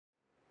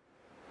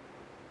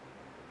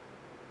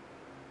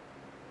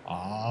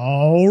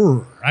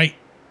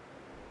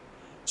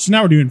So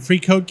now we're doing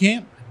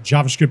freeCodeCamp,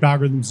 JavaScript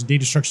algorithms and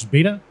data structures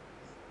beta,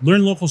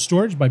 learn local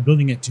storage by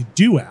building a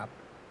Todo App,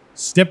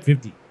 step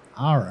 50.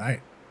 All right.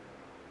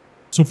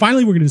 So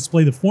finally, we're going to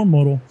display the form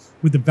modal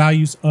with the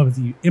values of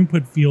the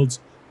input fields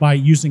by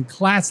using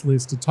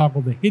classList to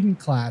toggle the hidden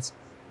class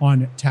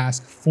on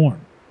taskForm.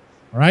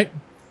 All right.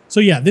 So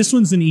yeah, this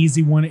one's an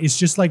easy one. It's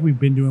just like we've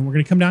been doing. We're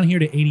going to come down here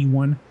to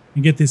 81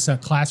 and get this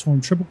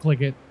classForm, triple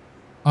click it.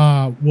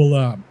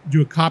 We'll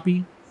do a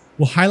copy.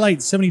 We'll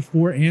highlight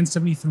 74 and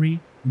 73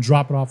 and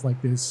drop it off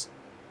like this.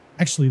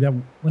 Actually,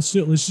 let's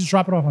do it. Let's just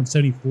drop it off on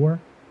 74.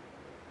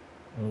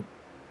 Oh.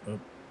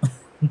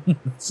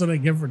 That's what I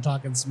get for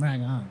talking smack,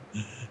 huh?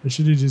 I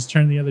should have just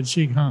turned the other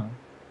cheek, huh?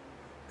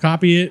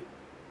 Copy it,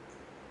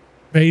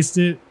 paste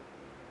it.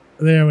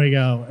 There we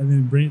go. And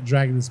then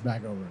drag this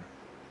back over.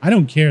 I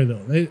don't care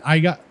though. I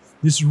got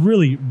this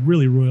really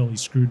royally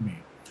screwed me.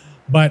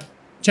 But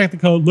check the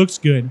code, looks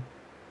good,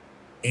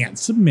 and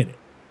submit it.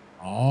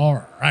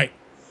 All right.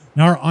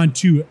 Now we're on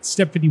to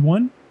step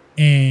 51,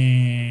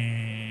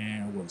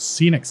 and we'll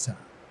see you next time.